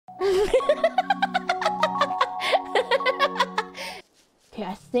Okay,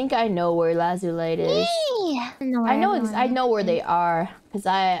 I think I know where Lazulight is. I know where they are because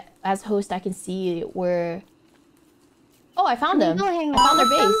as host, I can see where. Oh, I found them. I found their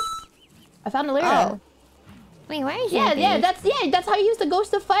base. I found Elira. Oh. Wait, where is Yeah, that's how you use the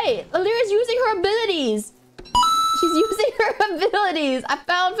ghost to fight. Elira's using her abilities. She's using her abilities. I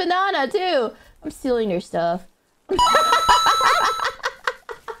found Finana too. I'm stealing their stuff.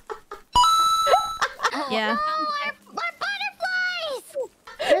 Yeah. More butterflies!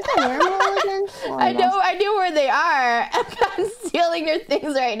 Where's the wormhole again? Oh, I know where they are. I'm stealing their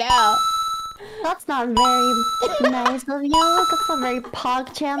things right now. That's not very nice of you. That's not very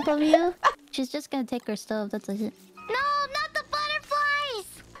PogChamp of you. She's just gonna take her stuff. That's it. No, not the butterflies!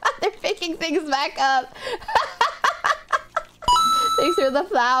 They're picking things back up. Thanks for the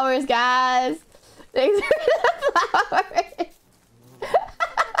flowers, guys. Thanks for the flowers.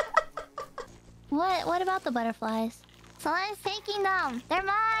 What about the butterflies? Someone's taking them. They're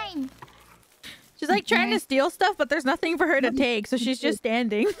mine. She's like trying to steal stuff, but there's nothing for her to take, so she's just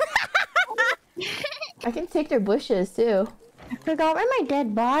standing. I can take their bushes too. I forgot where my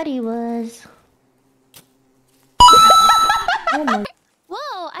dead body was. Oh my.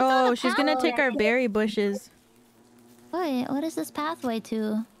 Whoa! I Oh, she's gonna take our berry bushes. Wait, what is this pathway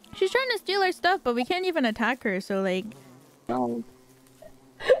to? She's trying to steal our stuff, but we can't even attack her, so like... No.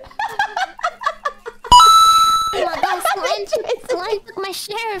 Oh my god, Slime took my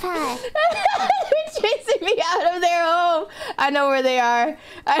sheriff hat! They're chasing me out of their home! I know where they are.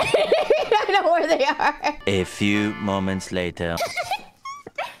 I know where they are. A few moments later.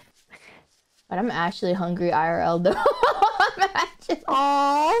 But I'm actually hungry IRL though. I'm actually...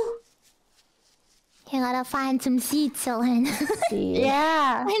 Aww. You gotta find some seeds, Selen.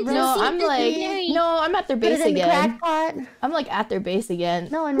 Yeah. No, I'm at their base again. I'm like at their base again.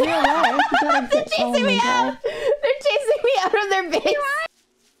 No, in real life. They're chasing me out. They're chasing me out of their base.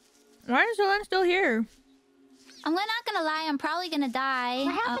 Why is Selen still here? I'm not gonna lie, I'm probably gonna die.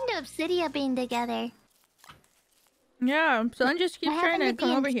 What happened to Obsydia being together? Yeah, Selen just keeps trying to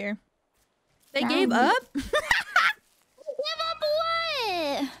come over here. They gave up? Give up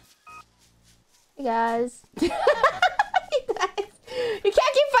what? Hey guys. You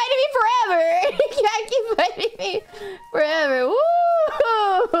can't keep fighting me forever. You can't keep fighting me forever.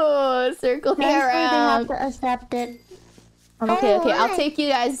 Woo! Circling around. They have to accept it. Okay, I'll take you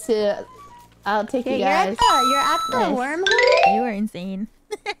guys to... I'll take you guys. You're at the wormhole? You are insane.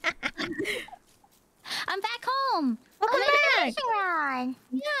 I'm back home. Welcome back.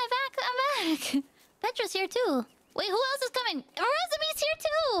 Yeah, I'm back. Petra's here too. Wait, who else is coming? Rosemi's here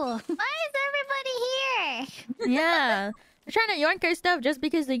too. Why is everybody here? Yeah. They're trying to yoink our stuff just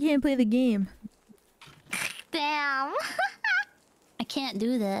because they can't play the game. Damn. I can't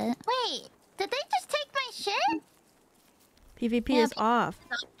do that. Wait, did they just take my shit? PvP is off.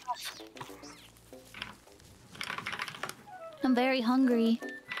 I'm very hungry.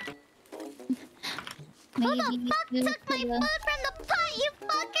 Who the fuck took my food from the pot, you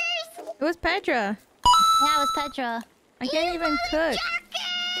fuckers? It was Petra. Yeah, it was Petra. I can't even cook.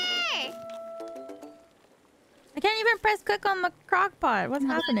 I can't even press cook on the crock pot. What's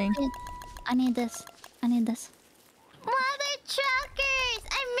happening? I need this. I need this. Mother truckers!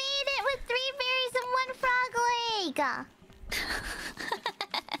 I made it with 3 berries and 1 frog leg!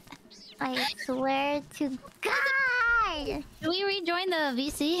 I swear to God! Should we rejoin the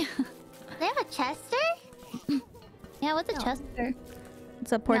VC? They have a chester? Yeah, what's a chester?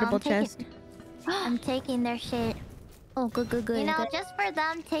 It's a portable chest. I'm taking their shit. Oh, good. You know, just for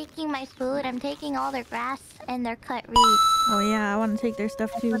them taking my food, I'm taking all their grass and their cut reeds. Oh yeah, I want to take their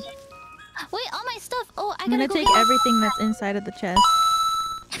stuff too. Wait, all my stuff! Oh, I'm gonna take everything that's inside of the chest.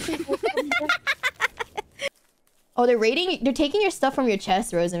 Oh, they're taking your stuff from your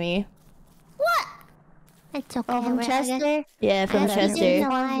chest, Rosemi. What? It's okay. From Chester? Yeah, from Chester. We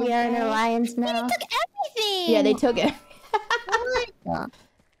are an alliance now. They took everything! Yeah, they took it.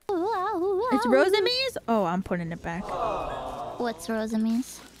 It's Rosemi's? Oh, I'm putting it back. What's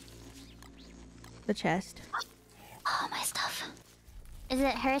Rosemi's? The chest. Oh, my stuff. Is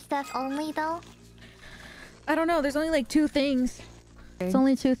it her stuff only, though? I don't know. There's only like 2 things. It's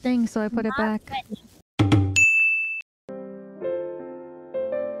only 2 things, so I put it back.